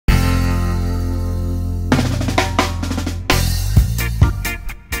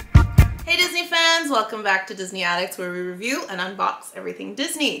welcome back to Disney Addicts, where we review and unbox everything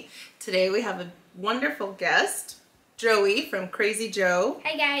Disney. Today we have a wonderful guest, Joey from Crazy Joe.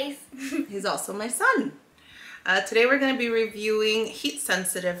 Hi guys. He's also my son. Today we're going to be reviewing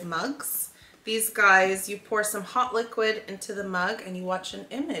heat-sensitive mugs. These guys, you pour some hot liquid into the mug and you watch an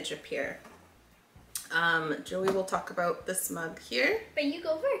image appear. Joey will talk about this mug here. But you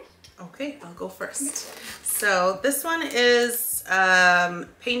go first. Okay, I'll go first. So this one is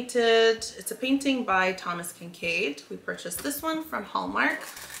painted, it's a painting by Thomas Kinkade. We purchased this one from Hallmark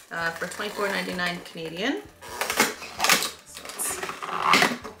for $24.99 Canadian. So let's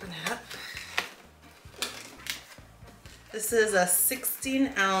open it up. This is a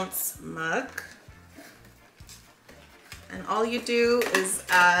 16-ounce mug. And all you do is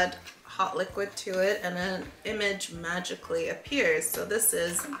add hot liquid to it and an image magically appears. So this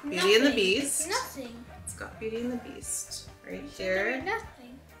is Beauty and the Beast. It's nothing. It's got Beauty and the Beast right There here. are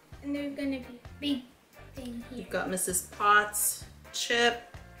nothing. And there's gonna be big thing here. You've got Mrs. Potts,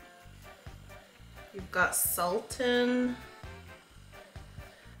 Chip. You've got Sultan.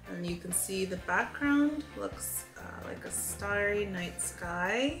 And you can see the background looks like a starry night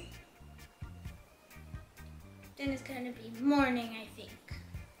sky. Then it's gonna be morning, I think.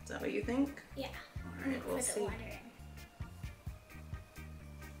 Is that what you think? Yeah. All right, we'll Put see. the water in.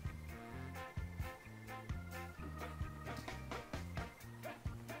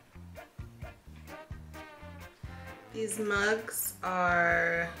 These mugs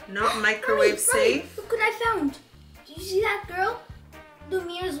are not microwave Mommy, safe. look what I found. Did you see that girl?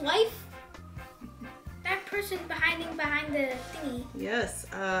 Lumiere's wife? That person behind the thingy. Yes,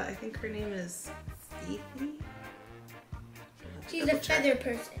 I think her name is Fifi. She's a feather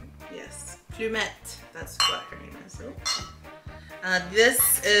person. Yes, Plumette. That's what her name is.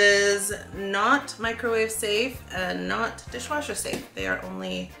 This is not microwave safe and not dishwasher safe. They are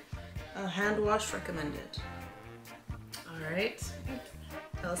only hand wash recommended. All right.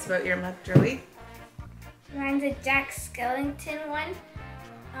 Tell us about your mug, Joey. Mine's a Jack Skellington one.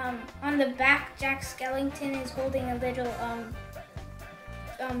 On the back, Jack Skellington is holding a little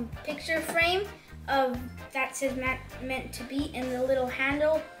picture frame of that says meant to be, and the little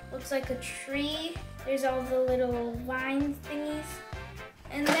handle looks like a tree. There's all the little vine thingies.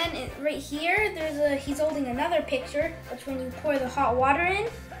 And then right here, he's holding another picture, which when you pour the hot water in,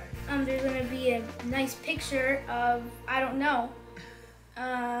 there's gonna be a nice picture of, I don't know.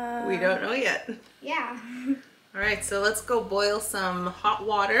 We don't know yet. Yeah. All right, so let's go boil some hot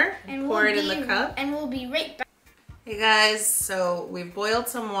water and pour it in the cup. And we'll be right back. Hey guys, so we've boiled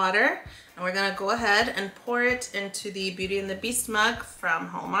some water and we're gonna go ahead and pour it into the Beauty and the Beast mug from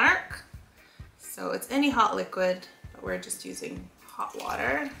Hallmark. So it's any hot liquid, but we're just using hot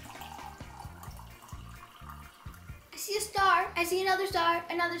water. I see a star. I see another star.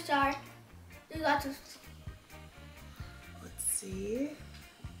 Another star. There's lots of. Let's see.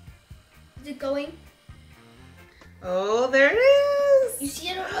 Is it going? Oh, there it is. You see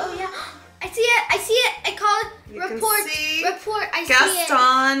it? Oh yeah. I see it. I see it. I call it You report. can see Report. I see it.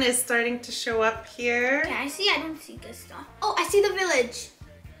 Gaston is starting to show up here. Okay, I see. I don't see Gaston. Oh, I see the village.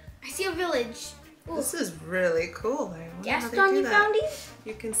 I see a village. Ooh. This is really cool. I wonder how they Gaston, do you that. found these?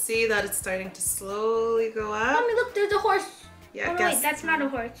 You can see that it's starting to slowly go up. Mommy, look. There's a horse. Yeah, Oh no, wait, that's not a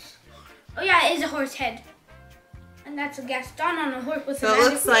horse. Oh yeah, it is a horse head. And that's a Gaston on a horse with So a it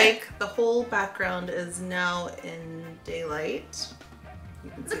magic looks whip. like the whole background is now in daylight. You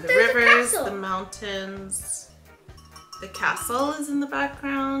can see Look, the there's a rivers, castle. the mountains. The castle is in the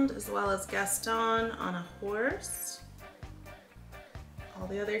background, as well as Gaston on a horse. All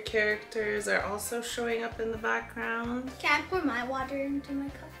the other characters are also showing up in the background. Can I pour my water into my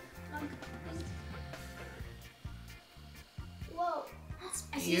cup? Whoa.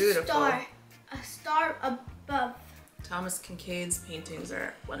 I see a beautiful. star. A star above. Thomas Kinkade's paintings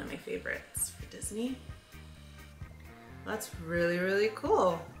are one of my favorites for Disney. That's really, really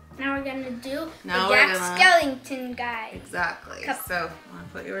cool. Now we're gonna do Now the we're Jack gonna- Skellington guy. Exactly. Cup. So I'm gonna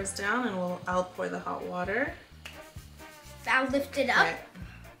put yours down and I'll pour the hot water. I'll lift it up. Right.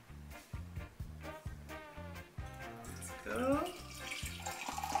 Let's go.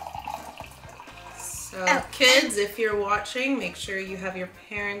 So Oh, kids, if you're watching, make sure you have your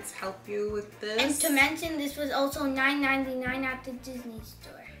parents help you with this. And to mention, this was also $9.99 at the Disney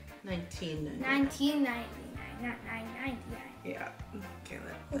store. $19.99. $19.99, not $9.99. Yeah. Okay,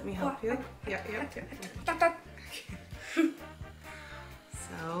 let me help you. Yeah.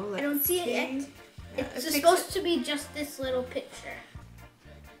 So let's I don't see it yet. Yeah, It's supposed to be just this little picture.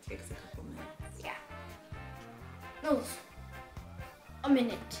 Takes a couple minutes. Yeah. No, a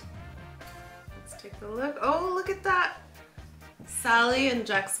minute. Let's take a look. Oh, look at that. Sally and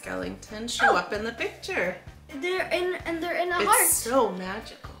Jack Skellington show up in the picture. They're in a It's heart. so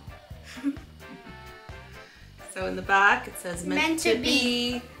magical. So in the back it says meant to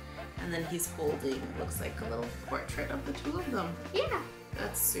be. And then he's holding, it looks like a little portrait of the two of them. Yeah.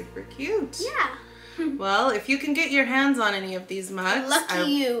 That's super cute. Yeah. Well, if you can get your hands on any of these mugs,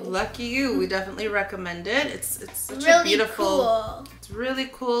 lucky you. We definitely recommend it. It's such really a beautiful. Cool. It's really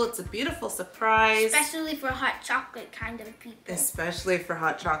cool. It's a beautiful surprise. Especially for hot chocolate kind of people. Especially for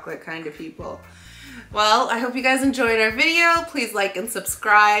hot chocolate kind of people. Well, I hope you guys enjoyed our video. Please like and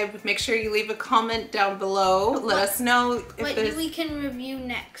subscribe. Make sure you leave a comment down below. Let us know if what we can review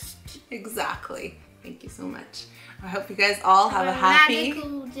next. Exactly. Thank you so much. I hope you guys all have a happy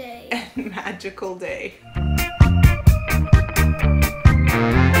magical day. and magical day.